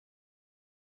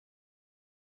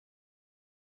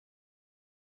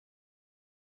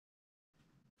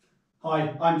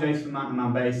Hi, I'm Jase from Mountain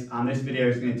Man Base, and this video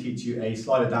is going to teach you a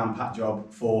slider down pack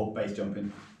job for base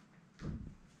jumping.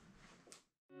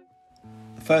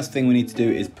 The first thing we need to do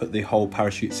is put the whole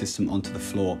parachute system onto the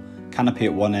floor, canopy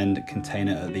at one end,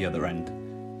 container at the other end.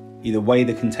 Either weigh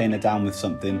the container down with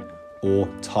something or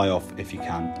tie off if you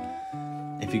can.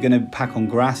 If you're going to pack on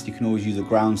grass, you can always use a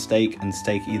ground stake and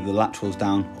stake either the laterals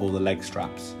down or the leg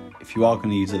straps. If you are going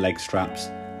to use the leg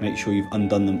straps, make sure you've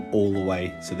undone them all the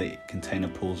way so the container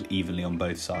pulls evenly on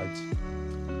both sides.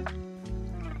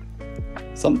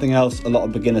 Something else a lot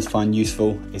of beginners find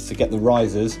useful is to get the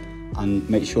risers and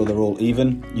make sure they're all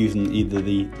even, using either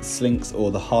the slinks or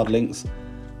the hard links.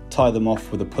 Tie them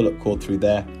off with a pull-up cord through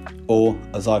there, or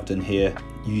as I've done here,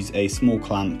 use a small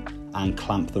clamp and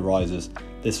clamp the risers.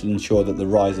 This will ensure that the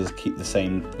risers keep the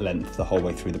same length the whole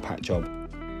way through the pack job.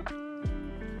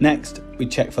 Next, we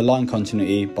check for line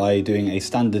continuity by doing a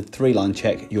standard 3-line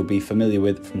check you'll be familiar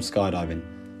with from skydiving.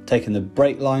 Taking the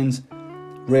brake lines,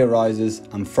 rear risers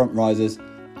and front risers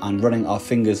and running our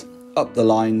fingers up the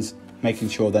lines, making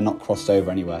sure they're not crossed over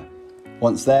anywhere.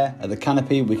 Once there, at the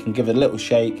canopy, we can give it a little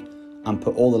shake and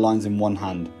put all the lines in one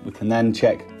hand. We can then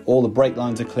check all the brake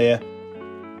lines are clear,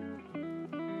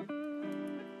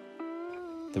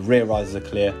 the rear risers are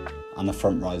clear and the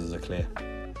front risers are clear.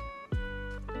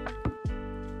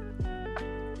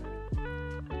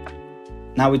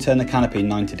 Now we turn the canopy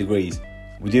 90 degrees.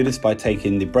 We do this by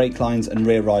taking the brake lines and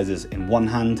rear risers in one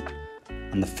hand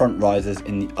and the front risers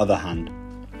in the other hand.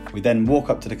 We then walk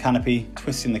up to the canopy,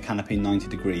 twisting the canopy 90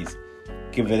 degrees.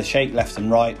 Give it a shake left and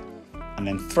right and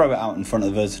then throw it out in front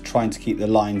of us, trying to keep the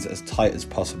lines as tight as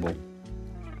possible.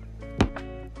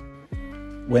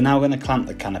 We're now going to clamp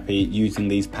the canopy using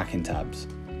these packing tabs.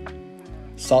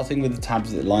 Starting with the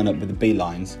tabs that line up with the B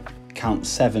lines, count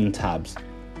 7 tabs,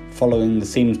 following the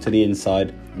seams to the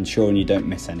inside, ensuring you don't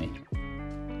miss any.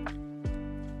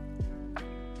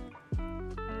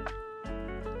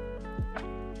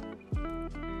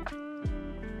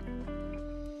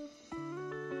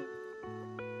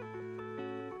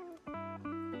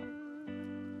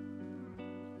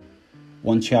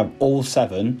 Once you have all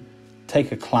 7,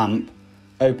 take a clamp,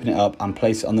 open it up and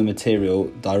place it on the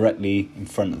material directly in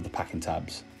front of the packing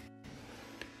tabs.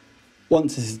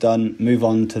 Once this is done, move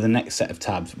on to the next set of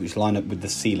tabs which line up with the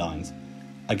C lines.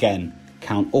 Again,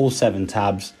 count all 7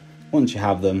 tabs. Once you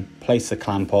have them, place the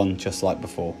clamp on just like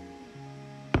before.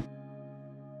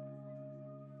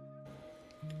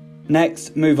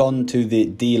 Next, move on to the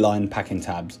D line packing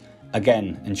tabs.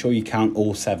 Again, ensure you count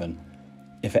all 7.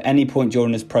 If at any point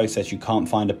during this process you can't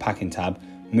find a packing tab,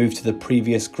 move to the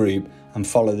previous group and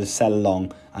follow the cell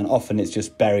along, and often it's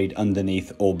just buried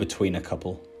underneath or between a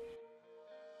couple.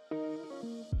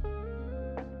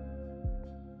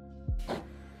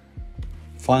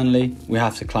 Finally, we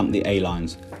have to clamp the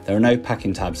A-lines. There are no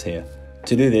packing tabs here.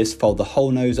 To do this, fold the whole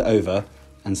nose over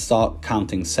and start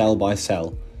counting cell by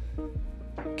cell.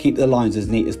 Keep the lines as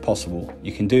neat as possible.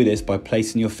 You can do this by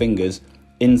placing your fingers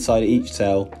inside each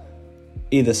cell,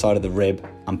 either side of the rib,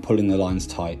 and pulling the lines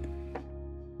tight.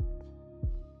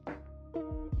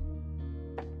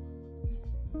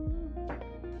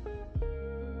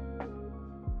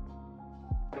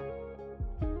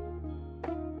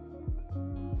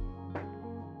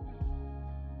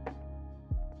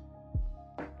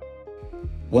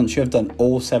 Once you have done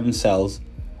all 7 cells,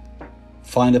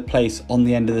 find a place on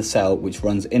the end of the cell which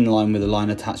runs in line with the line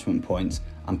attachment points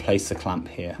and place the clamp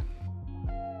here.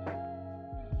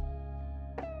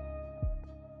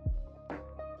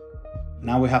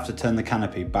 Now we have to turn the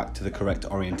canopy back to the correct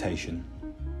orientation.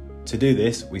 To do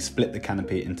this, we split the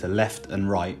canopy into left and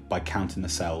right by counting the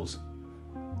cells.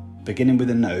 Beginning with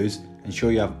the nose,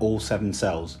 ensure you have all 7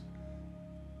 cells.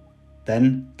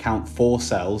 Then count 4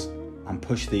 cells and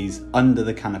push these under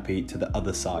the canopy to the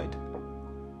other side.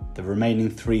 The remaining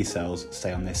 3 cells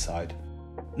stay on this side.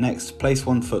 Next, place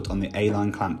one foot on the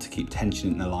A-line clamp to keep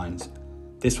tension in the lines.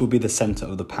 This will be the centre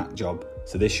of the pack job,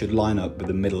 so this should line up with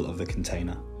the middle of the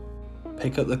container.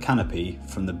 Pick up the canopy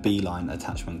from the B-line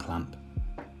attachment clamp.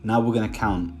 Now we're going to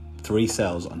count 3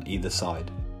 cells on either side.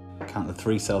 Count the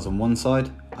 3 cells on one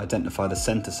side, identify the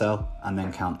centre cell, and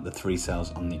then count the 3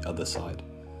 cells on the other side.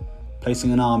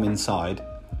 Placing an arm inside,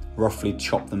 roughly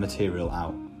chop the material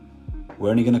out. We're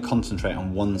only going to concentrate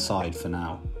on one side for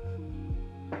now.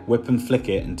 Whip and flick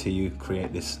it until you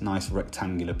create this nice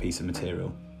rectangular piece of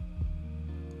material.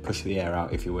 Push the air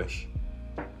out if you wish.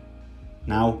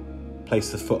 Now place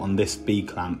the foot on this B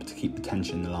clamp to keep the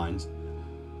tension in the lines.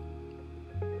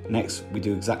 Next, we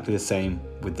do exactly the same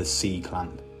with the C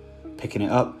clamp. Picking it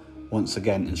up, once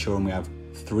again ensuring we have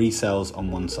 3 cells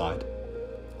on one side.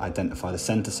 Identify the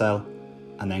centre cell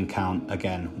and then count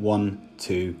again 1,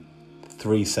 2,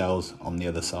 3 cells on the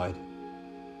other side.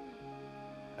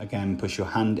 Again, push your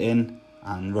hand in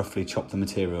and roughly chop the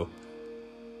material.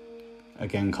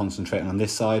 Again, concentrating on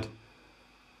this side.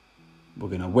 We're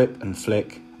going to whip and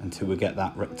flick until we get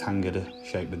that rectangular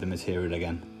shape with the material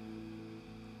again.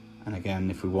 And again,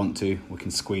 if we want to, we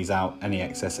can squeeze out any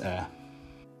excess air.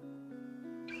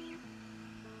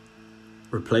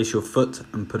 Replace your foot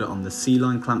and put it on the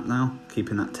C-line clamp now,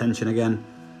 keeping that tension again.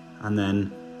 And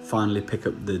then finally pick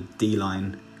up the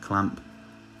D-line clamp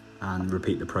and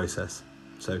repeat the process.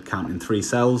 So counting 3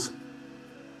 cells,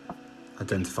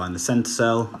 identifying the center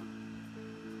cell,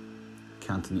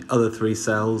 counting the other 3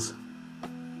 cells,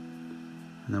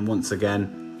 and then once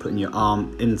again putting your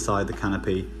arm inside the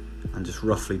canopy and just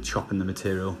roughly chopping the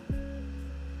material.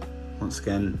 Once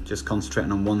again, just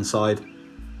concentrating on one side,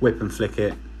 whip and flick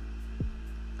it,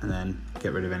 and then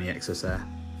get rid of any excess air.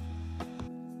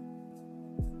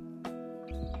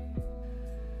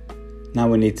 Now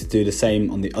we need to do the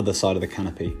same on the other side of the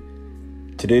canopy.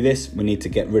 To do this, we need to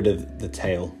get rid of the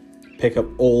tail. Pick up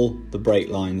all the brake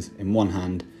lines in one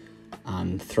hand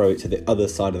and throw it to the other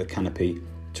side of the canopy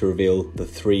to reveal the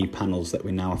 3 panels that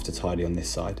we now have to tidy on this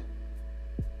side.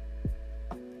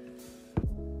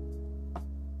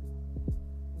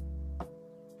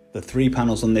 The 3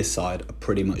 panels on this side are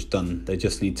pretty much done, they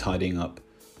just need tidying up.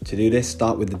 To do this,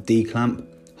 start with the D clamp,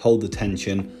 hold the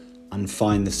tension and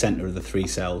find the centre of the 3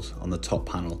 cells on the top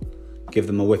panel. Give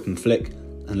them a whip and flick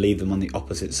and leave them on the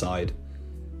opposite side.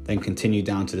 Then continue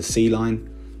down to the C-line,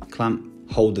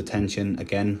 clamp, hold the tension,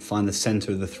 again find the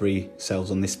centre of the 3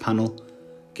 cells on this panel,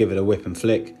 give it a whip and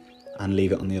flick and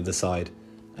leave it on the other side.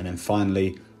 And then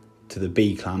finally to the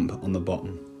B clamp on the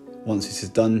bottom. Once this is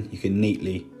done, you can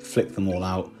neatly flick them all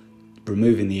out,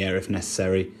 removing the air if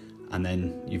necessary, and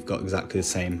then you've got exactly the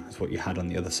same as what you had on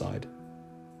the other side.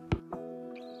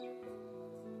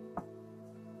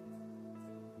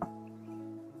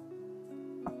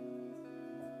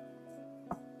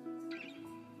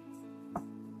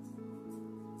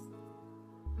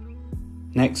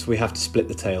 Next, we have to split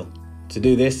the tail. To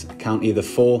do this, count either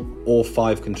 4 or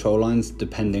 5 control lines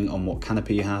depending on what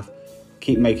canopy you have.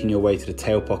 Keep making your way to the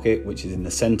tail pocket, which is in the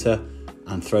centre,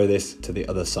 and throw this to the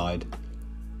other side.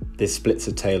 This splits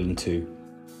the tail in 2.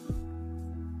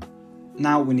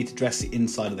 Now we need to dress the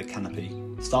inside of the canopy.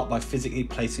 Start by physically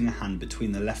placing a hand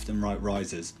between the left and right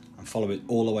risers and follow it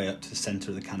all the way up to the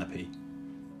centre of the canopy.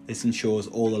 This ensures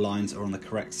all the lines are on the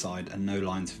correct side and no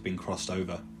lines have been crossed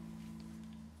over.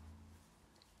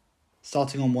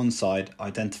 Starting on one side,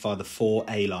 identify the 4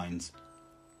 A lines.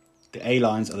 The A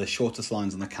lines are the shortest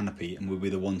lines on the canopy and will be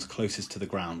the ones closest to the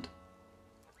ground.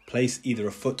 Place either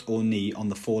a foot or knee on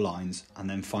the 4 lines and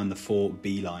then find the 4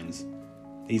 B lines.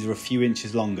 These are a few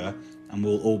inches longer and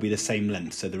will all be the same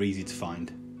length, so they're easy to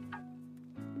find.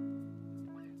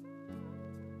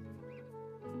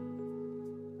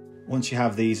 Once you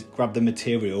have these, grab the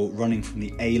material running from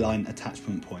the A-line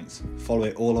attachment points. Follow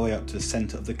it all the way up to the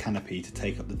centre of the canopy to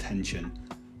take up the tension.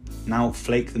 Now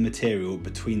flake the material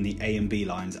between the A and B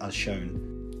lines as shown.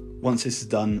 Once this is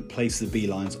done, place the B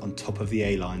lines on top of the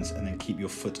A lines and then keep your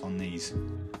foot on these.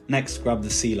 Next, grab the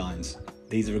C lines.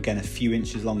 These are again a few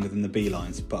inches longer than the B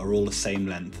lines, but are all the same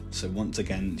length, so once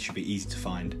again, should be easy to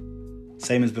find.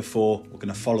 Same as before, we're going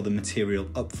to follow the material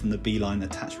up from the B line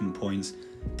attachment points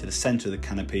to the centre of the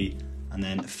canopy and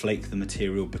then flake the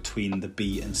material between the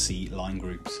B and C line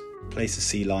groups. Place the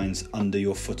C lines under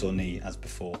your foot or knee as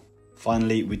before.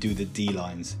 Finally, we do the D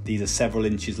lines. These are several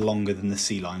inches longer than the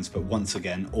C lines, but once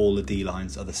again, all the D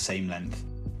lines are the same length.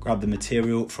 Grab the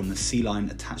material from the C line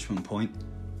attachment point,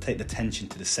 take the tension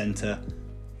to the centre,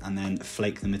 and then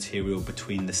flake the material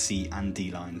between the C and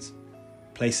D lines.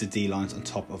 Place the D lines on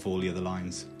top of all the other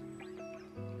lines.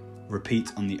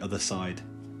 Repeat on the other side.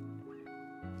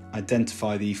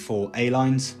 Identify the 4 A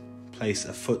lines, place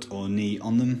a foot or knee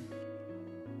on them.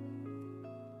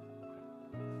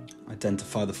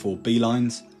 Identify the 4 B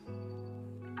lines.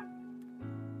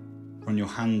 Run your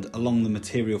hand along the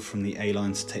material from the A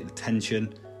lines to take the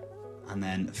tension, and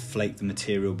then flake the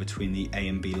material between the A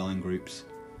and B line groups.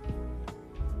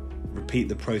 Repeat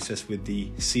the process with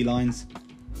the C lines.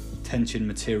 Tension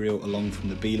material along from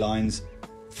the B lines,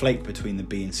 flake between the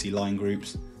B and C line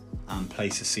groups, and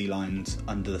place the C lines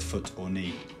under the foot or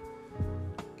knee.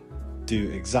 Do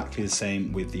exactly the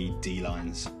same with the D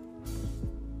lines.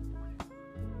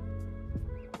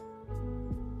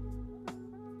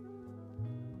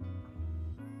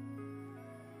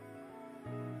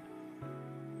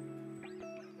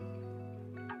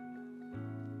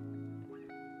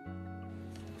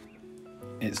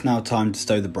 It's now time to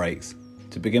stow the brakes.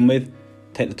 To begin with,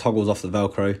 take the toggles off the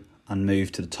Velcro and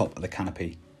move to the top of the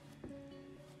canopy.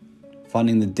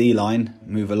 Finding the D line,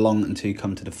 move along until you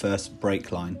come to the first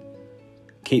brake line.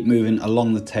 Keep moving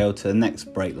along the tail to the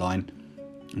next brake line,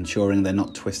 ensuring they're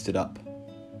not twisted up.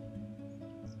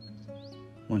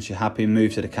 Once you're happy,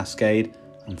 move to the cascade,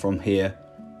 and from here,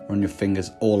 run your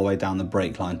fingers all the way down the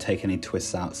brake line, take any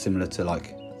twists out, similar to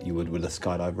like you would with a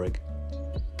skydive rig.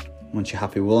 Once you're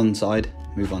happy with one side,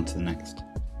 move on to the next.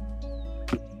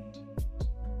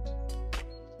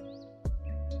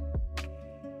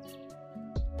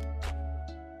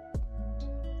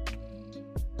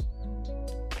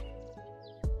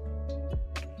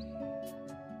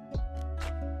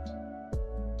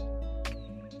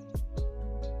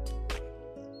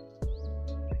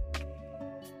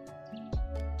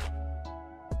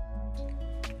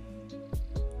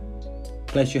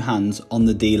 Place your hands on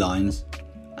the D lines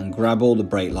and grab all the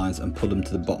brake lines and pull them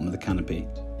to the bottom of the canopy.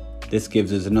 This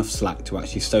gives us enough slack to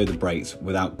actually stow the brakes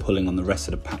without pulling on the rest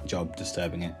of the pack job,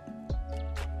 disturbing it.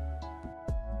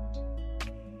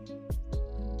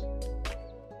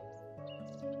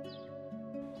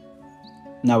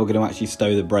 Now we're going to actually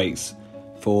stow the brakes.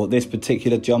 For this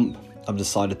particular jump, I've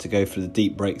decided to go for the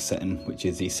deep brake setting, which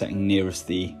is the setting nearest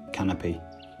the canopy.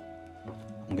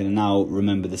 I'm going to now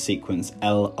remember the sequence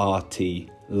LRT,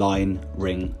 line,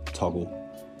 ring, toggle.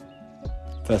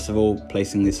 First of all,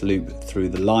 placing this loop through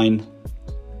the line,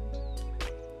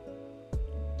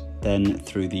 then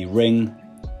through the ring,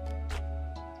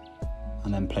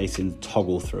 and then placing the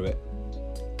toggle through it.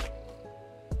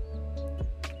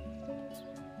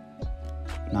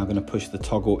 Now I'm going to push the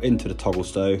toggle into the toggle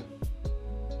stow,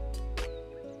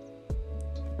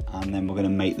 and then we're going to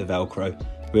mate the Velcro.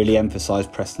 Really emphasise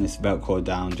pressing this Velcro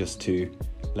down just to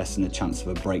lessen the chance of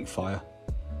a brake fire.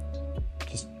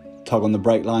 Just tug on the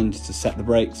brake line just to set the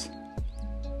brakes,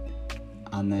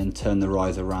 and then turn the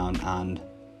riser around and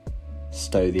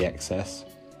stow the excess.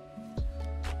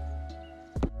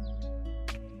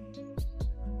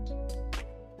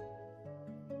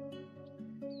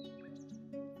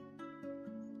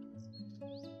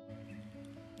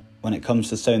 When it comes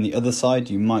to stowing the other side,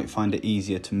 you might find it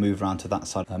easier to move around to that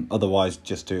side. Otherwise,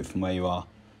 just do it from where you are.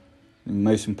 The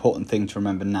most important thing to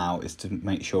remember now is to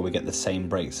make sure we get the same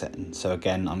brake setting. So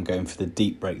again, I'm going for the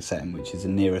deep brake setting, which is the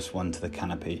nearest one to the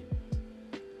canopy.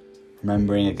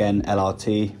 Remembering again,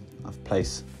 LRT, I've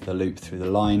placed the loop through the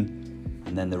line,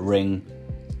 and then the ring,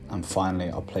 and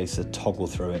finally I'll place a toggle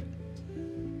through it.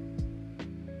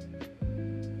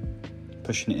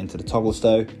 Pushing it into the toggle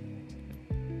stow.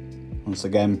 Once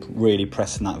again, really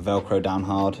pressing that Velcro down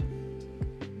hard.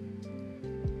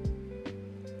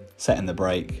 Setting the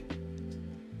brake,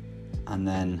 and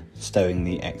then stowing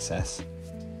the excess.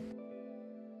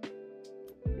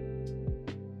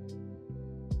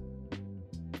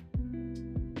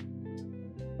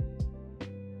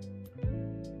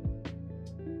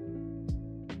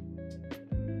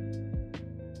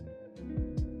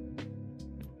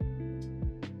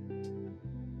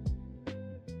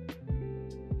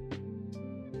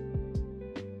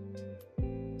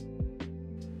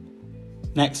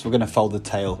 Next, we're going to fold the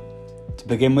tail. To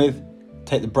begin with,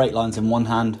 take the brake lines in one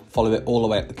hand, follow it all the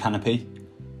way up the canopy,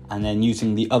 and then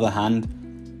using the other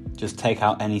hand, just take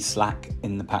out any slack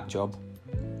in the pack job.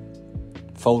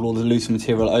 Fold all the loose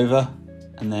material over,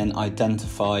 and then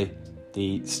identify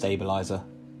the stabiliser.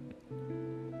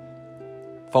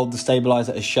 Fold the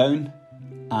stabiliser as shown,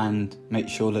 and make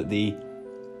sure that the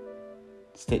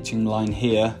stitching line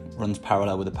here runs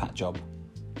parallel with the pack job.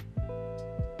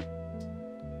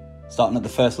 Starting at the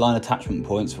first line attachment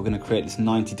points, we're going to create this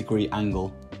 90-degree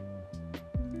angle,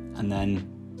 and then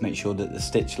make sure that the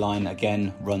stitch line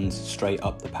again runs straight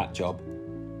up the pack job.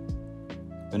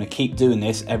 We're going to keep doing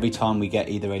this every time we get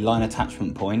either a line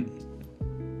attachment point,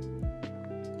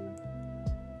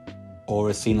 or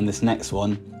as seen on this next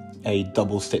one, a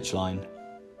double stitch line.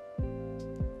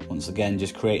 Once again,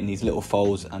 just creating these little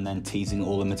folds and then teasing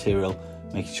all the material,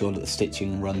 making sure that the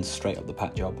stitching runs straight up the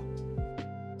pack job.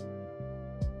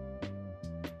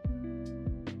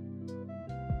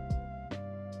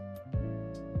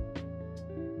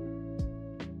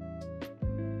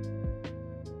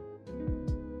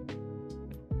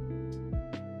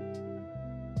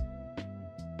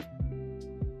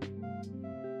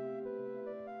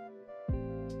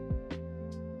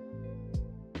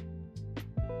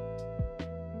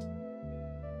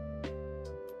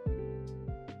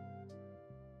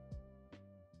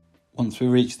 Once we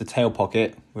reach the tail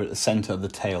pocket, we're at the centre of the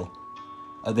tail.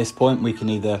 At this point, we can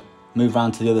either move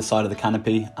around to the other side of the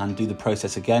canopy and do the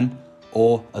process again,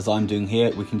 or as I'm doing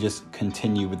here, we can just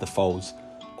continue with the folds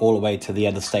all the way to the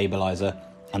other stabiliser,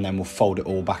 and then we'll fold it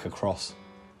all back across.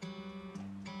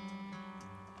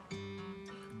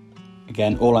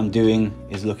 Again, all I'm doing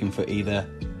is looking for either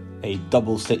a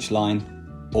double stitch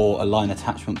line or a line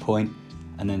attachment point,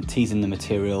 and then teasing the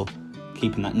material,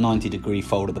 keeping that 90-degree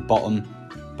fold at the bottom,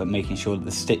 but making sure that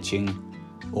the stitching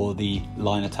or the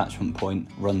line attachment point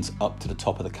runs up to the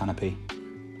top of the canopy.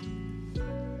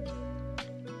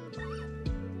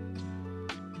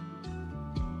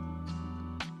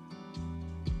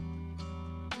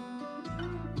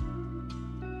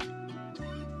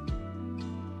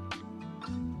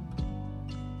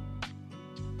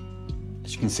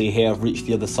 As you can see here, I've reached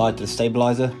the other side to the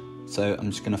stabilizer, so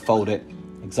I'm just going to fold it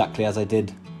exactly as I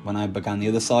did when I began the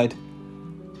other side.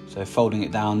 So folding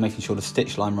it down, making sure the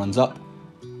stitch line runs up,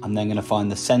 and then going to find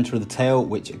the center of the tail,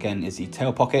 which again is the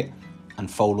tail pocket,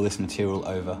 and fold all this material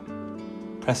over.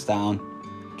 Press down,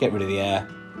 get rid of the air,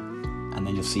 and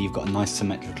then you'll see you've got a nice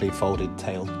symmetrically folded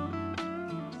tail.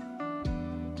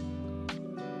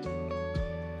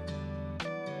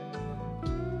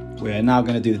 We're now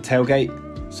going to do the tailgate.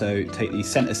 So take the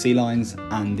center C lines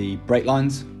and the break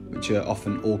lines, which are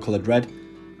often all coloured red,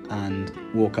 and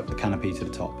walk up the canopy to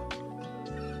the top.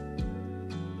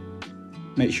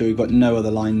 Make sure you've got no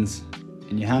other lines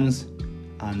in your hands,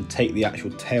 and take the actual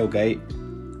tailgate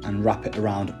and wrap it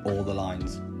around all the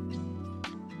lines.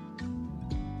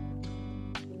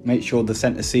 Make sure the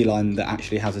center C line that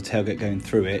actually has a tailgate going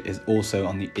through it is also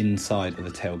on the inside of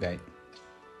the tailgate.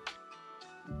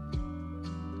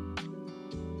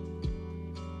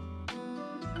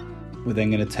 We're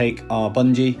then going to take our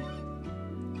bungee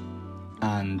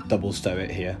and double stow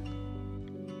it here.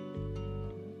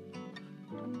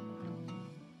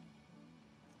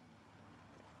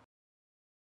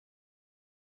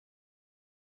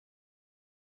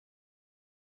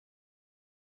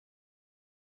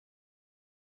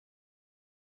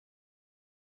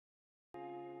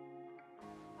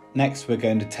 Next, we're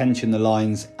going to tension the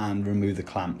lines and remove the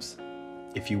clamps.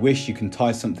 If you wish, you can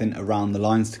tie something around the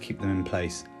lines to keep them in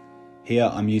place.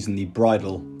 Here I'm using the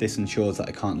bridle. This ensures that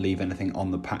I can't leave anything on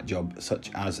the pack job,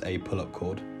 such as a pull-up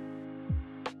cord.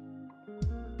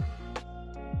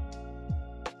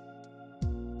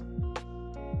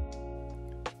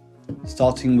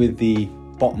 Starting with the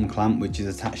bottom clamp, which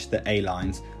is attached to the A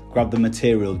lines, grab the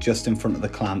material just in front of the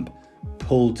clamp,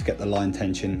 pull to get the line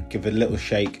tension, give it a little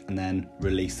shake, and then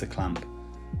release the clamp.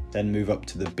 Then move up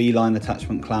to the B line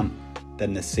attachment clamp,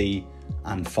 then the C,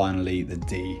 and finally the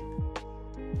D.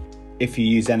 If you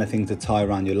use anything to tie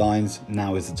around your lines,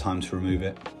 now is the time to remove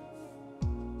it.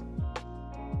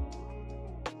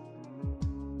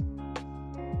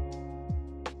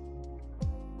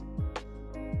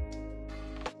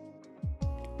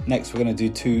 Next, we're going to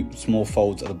do two small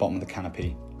folds at the bottom of the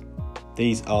canopy.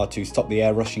 These are to stop the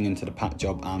air rushing into the pack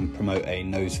job and promote a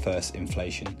nose first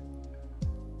inflation.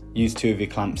 Use two of your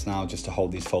clamps now just to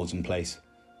hold these folds in place.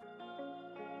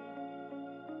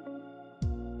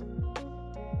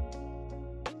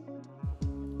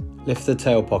 Lift the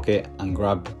tail pocket and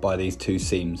grab by these two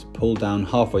seams. Pull down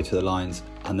halfway to the lines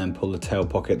and then pull the tail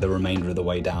pocket the remainder of the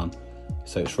way down,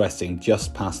 so it's resting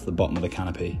just past the bottom of the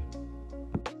canopy.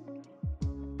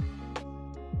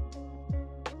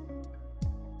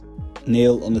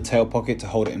 Kneel on the tail pocket to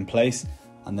hold it in place,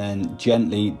 and then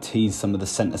gently tease some of the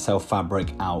centre cell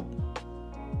fabric out.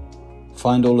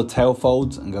 Find all the tail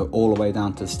folds and go all the way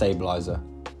down to the stabiliser.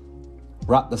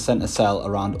 Wrap the centre cell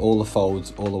around all the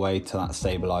folds all the way to that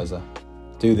stabiliser.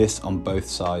 Do this on both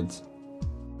sides.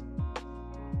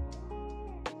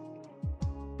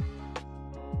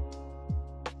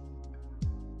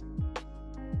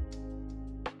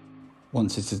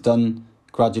 Once this is done,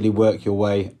 gradually work your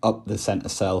way up the centre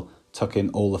cell,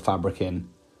 tucking all the fabric in.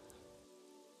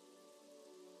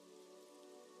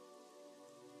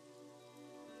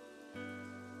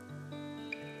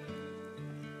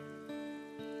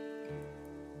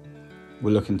 We're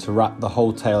looking to wrap the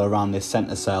whole tail around this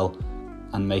centre cell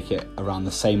and make it around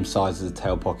the same size as the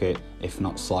tail pocket, if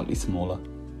not slightly smaller.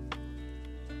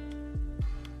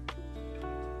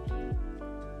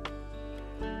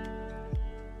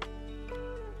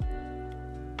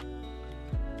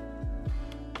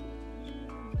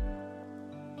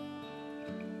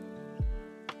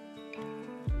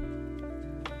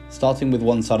 Starting with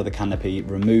one side of the canopy,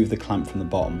 remove the clamp from the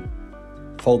bottom.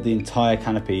 Fold the entire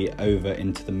canopy over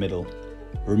into the middle.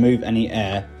 Remove any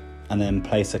air and then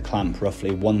place a clamp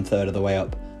roughly 1/3 of the way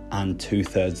up and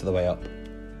 2/3 of the way up.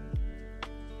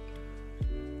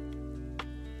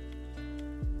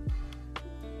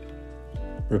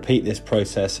 Repeat this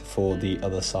process for the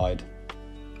other side.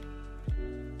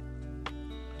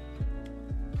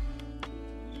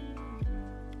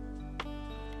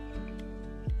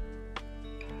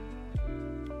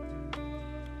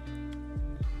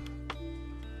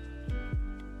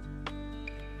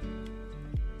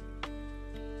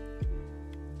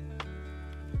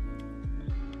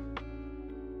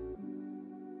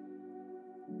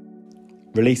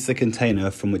 Release the container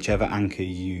from whichever anchor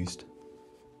you used.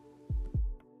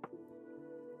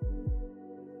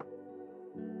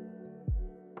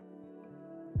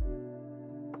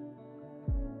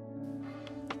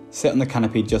 Sit on the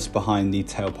canopy just behind the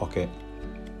tail pocket.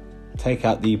 Take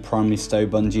out the primary stow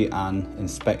bungee and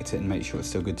inspect it and make sure it's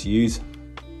still good to use.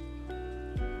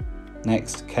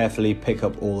 Next, carefully pick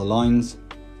up all the lines.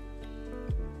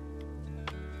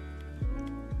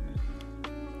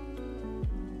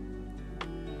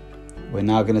 We're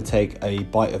now going to take a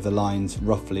bite of the lines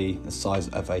roughly the size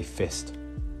of a fist.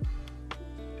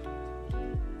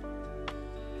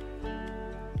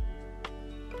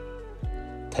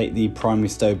 Take the primary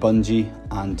stow bungee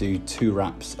and do 2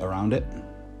 wraps around it.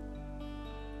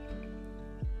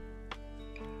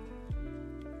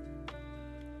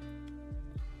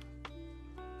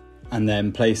 And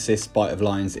then place this bite of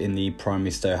lines in the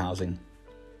primary stow housing.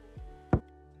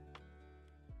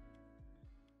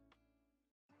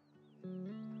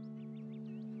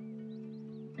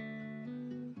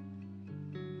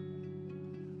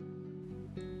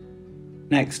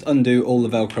 Next, undo all the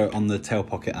Velcro on the tail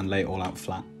pocket and lay it all out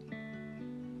flat.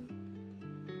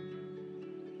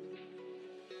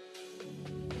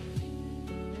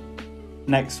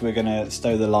 Next, we're going to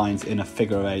stow the lines in a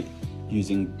figure 8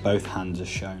 using both hands as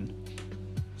shown.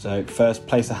 So first,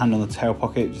 place a hand on the tail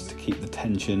pocket just to keep the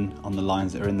tension on the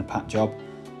lines that are in the pack job,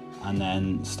 and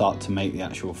then start to make the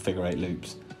actual figure 8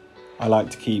 loops. I like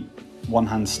to keep one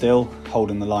hand still,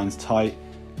 holding the lines tight,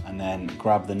 and then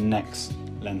grab the next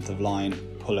length of line,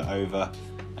 pull it over,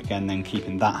 again then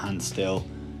keeping that hand still,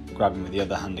 grabbing with the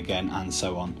other hand again, and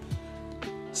so on.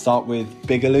 Start with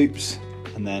bigger loops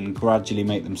and then gradually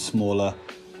make them smaller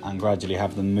and gradually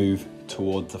have them move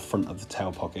towards the front of the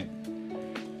tail pocket.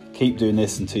 Keep doing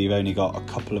this until you've only got a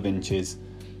couple of inches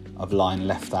of line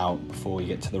left out before you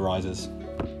get to the risers.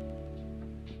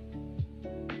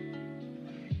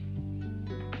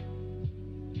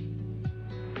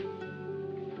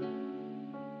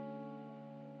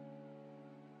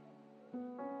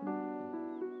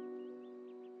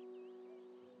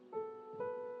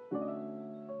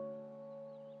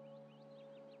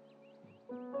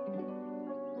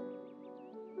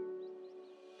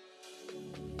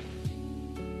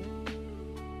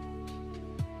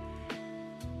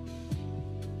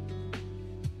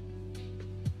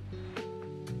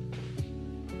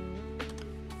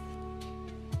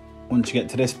 Once you get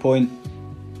to this point,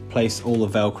 place all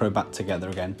the Velcro back together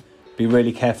again. Be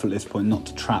really careful at this point not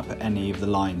to trap any of the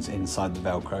lines inside the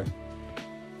Velcro.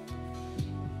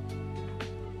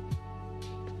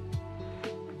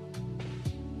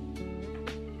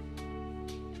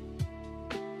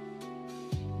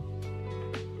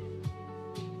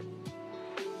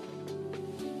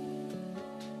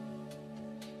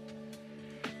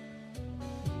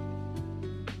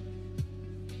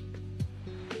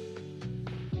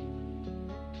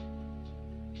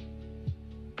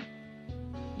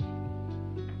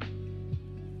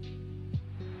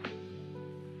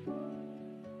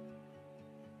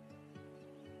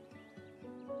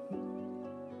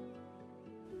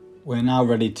 We're now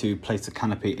ready to place the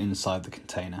canopy inside the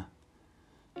container.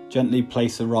 Gently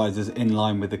place the risers in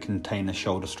line with the container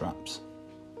shoulder straps.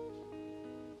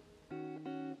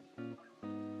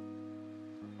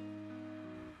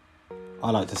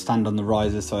 I like to stand on the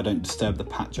risers so I don't disturb the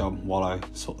pack job while I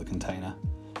sort the container.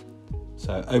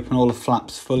 So open all the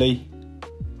flaps fully.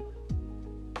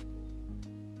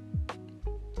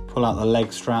 Pull out the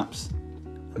leg straps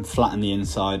and flatten the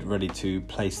inside, ready to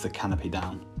place the canopy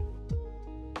down.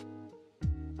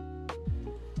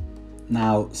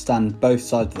 Now stand both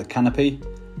sides of the canopy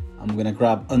and we're going to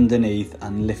grab underneath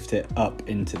and lift it up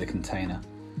into the container.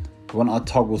 We want our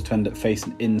toggles to end up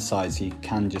facing inside, so you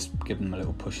can just give them a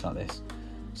little push like this.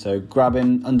 So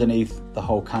grabbing underneath the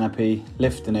whole canopy,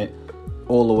 lifting it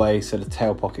all the way so the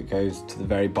tail pocket goes to the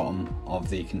very bottom of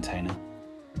the container.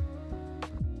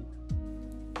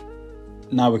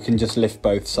 Now we can just lift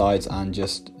both sides and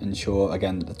just ensure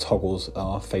again that the toggles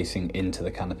are facing into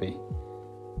the canopy.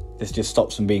 This just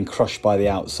stops them being crushed by the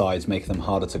outsides, making them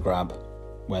harder to grab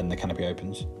when the canopy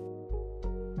opens.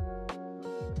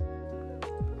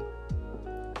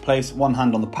 Place one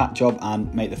hand on the pack job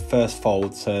and make the first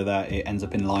fold so that it ends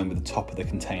up in line with the top of the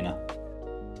container.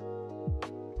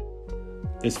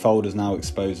 This fold has now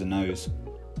exposed the nose.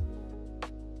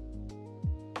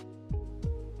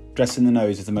 Dressing the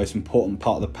nose is the most important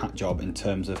part of the pack job in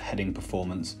terms of heading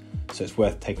performance, so it's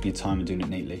worth taking your time and doing it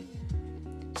neatly.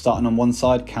 Starting on one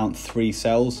side, count 3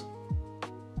 cells.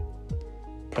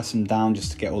 Press them down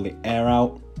just to get all the air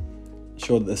out.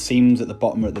 Ensure that the seams at the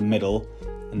bottom are at the middle,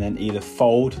 and then either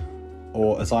fold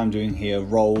or, as I'm doing here,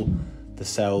 roll the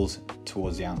cells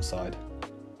towards the outside.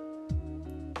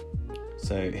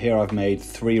 So here I've made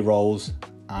 3 rolls,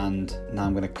 and now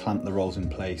I'm going to clamp the rolls in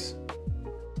place.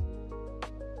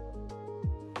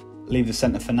 Leave the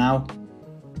centre for now.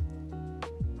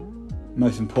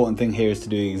 Most important thing here is to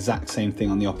do the exact same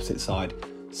thing on the opposite side.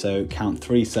 So count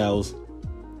 3 cells,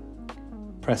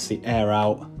 press the air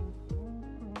out,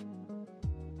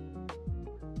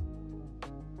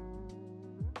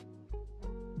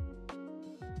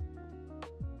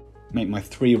 make my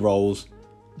 3 rolls,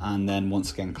 and then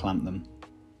once again clamp them.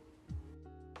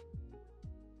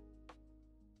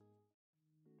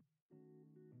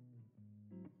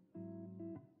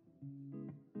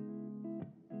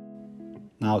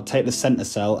 Now take the centre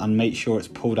cell and make sure it's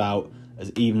pulled out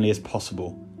as evenly as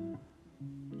possible.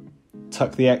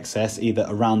 Tuck the excess either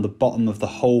around the bottom of the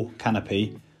whole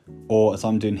canopy, or as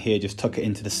I'm doing here, just tuck it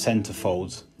into the centre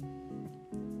folds.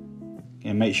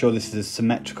 And make sure this is as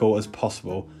symmetrical as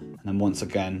possible, and then once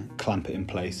again clamp it in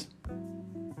place.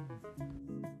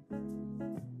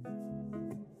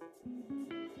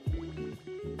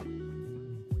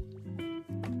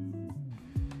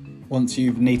 Once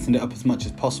you've neatened it up as much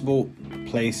as possible,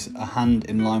 place a hand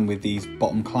in line with these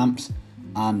bottom clamps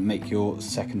and make your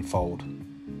second fold.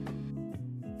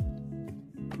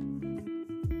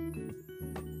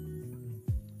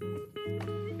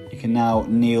 You can now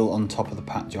kneel on top of the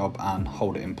pack job and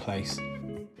hold it in place.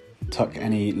 Tuck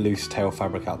any loose tail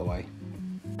fabric out of the way.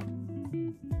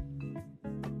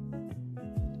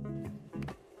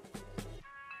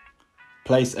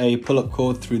 Place a pull-up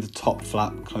cord through the top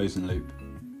flap closing loop.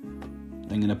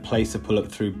 I'm going to place a pull-up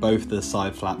through both the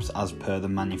side flaps as per the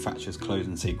manufacturer's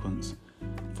closing sequence.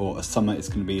 For a summer it's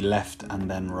going to be left and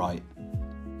then right.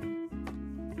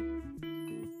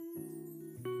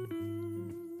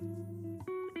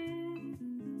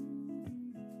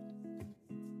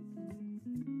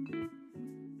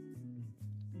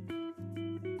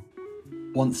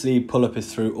 Once the pull-up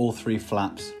is through all 3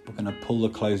 flaps, we're going to pull the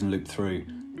closing loop through,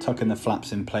 tucking the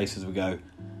flaps in place as we go.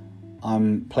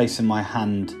 I'm placing my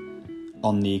hand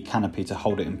on the canopy to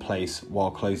hold it in place while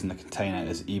closing the container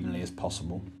as evenly as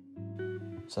possible.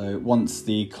 So once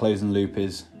the closing loop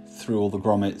is through all the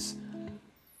grommets,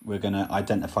 we're going to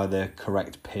identify the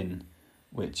correct pin,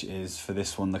 which is for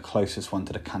this one the closest one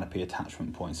to the canopy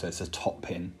attachment point, so it's a top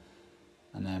pin.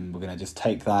 And then we're going to just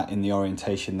take that in the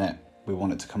orientation that we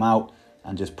want it to come out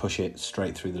and just push it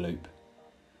straight through the loop.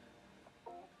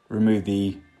 Remove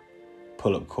the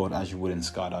pull-up cord as you would in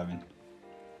skydiving.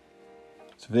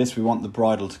 So for this we want the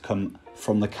bridle to come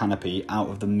from the canopy out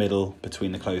of the middle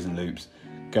between the closing loops,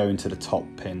 going to the top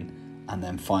pin, and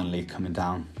then finally coming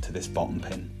down to this bottom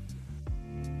pin.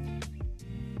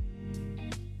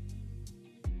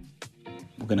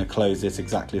 We're going to close this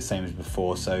exactly the same as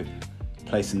before, so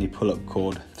placing the pull-up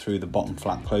cord through the bottom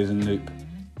flap closing loop,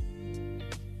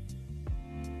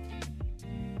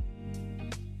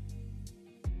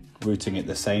 routing it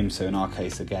the same, so in our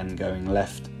case again going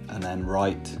left and then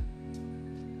right,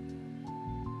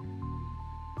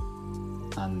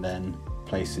 and then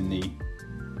placing the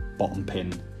bottom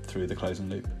pin through the closing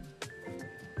loop.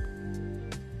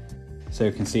 So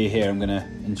you can see here I'm going to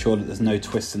ensure that there's no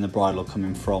twists in the bridle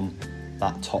coming from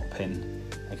that top pin.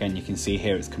 Again, you can see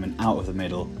here it's coming out of the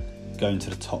middle, going to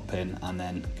the top pin and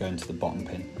then going to the bottom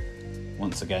pin.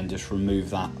 Once again, just remove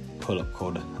that pull-up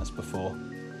cord as before.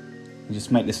 And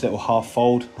just make this little half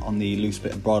fold on the loose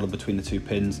bit of bridle between the 2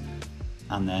 pins,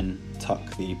 and then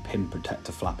tuck the pin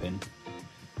protector flap in.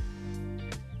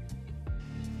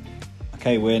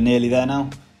 Okay, we're nearly there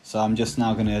now, so I'm just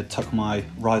now going to tuck my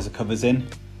riser covers in,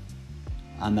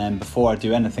 and then before I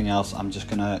do anything else I'm just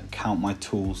going to count my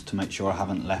tools to make sure I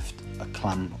haven't left a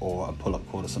clamp or a pull-up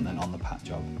cord or something on the pack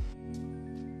job.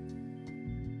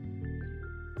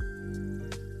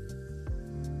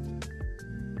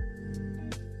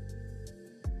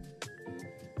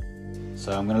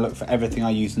 So I'm going to look for everything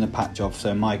I used in the pack job. So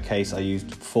in my case I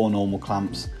used 4 normal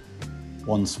clamps,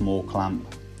 1 small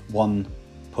clamp, 1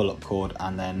 pull-up cord,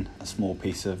 and then a small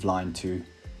piece of line to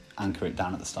anchor it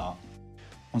down at the start.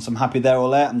 Once I'm happy they're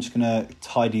all there, I'm just going to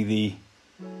tidy the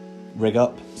rig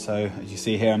up. So as you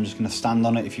see here, I'm just going to stand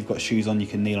on it. If you've got shoes on, you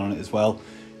can kneel on it as well.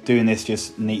 Doing this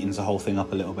just neatens the whole thing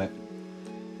up a little bit.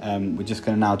 We're just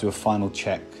going to now do a final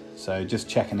check. So just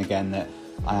checking again that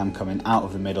I am coming out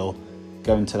of the middle,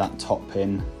 going to that top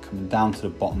pin, coming down to the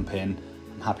bottom pin.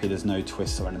 I'm happy there's no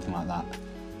twists or anything like that.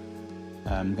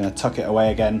 I'm going to tuck it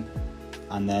away again,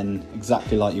 and then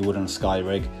exactly like you would on a sky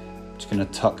rig, I'm just going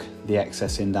to tuck the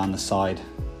excess in down the side,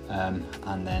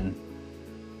 and then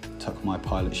tuck my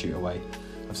pilot chute away.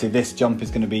 Obviously this jump is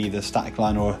going to be either static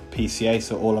line or PCA,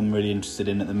 so all I'm really interested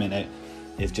in at the minute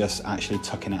is just actually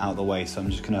tucking it out of the way. So I'm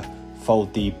just going to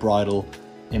fold the bridle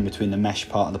in between the mesh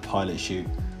part of the pilot chute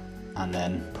and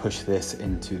then push this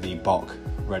into the bock,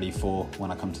 ready for when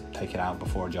I come to take it out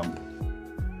before a jump.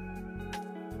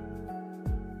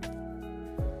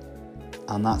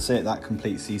 And that's it, that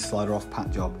completes the slider off pack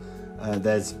job.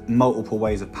 There's multiple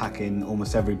ways of packing.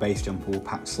 Almost every base jumper will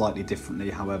pack slightly differently.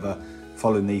 However,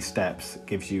 following these steps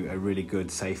gives you a really good,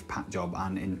 safe pack job,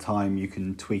 and in time you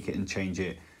can tweak it and change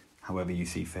it however you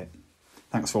see fit.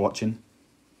 Thanks for watching.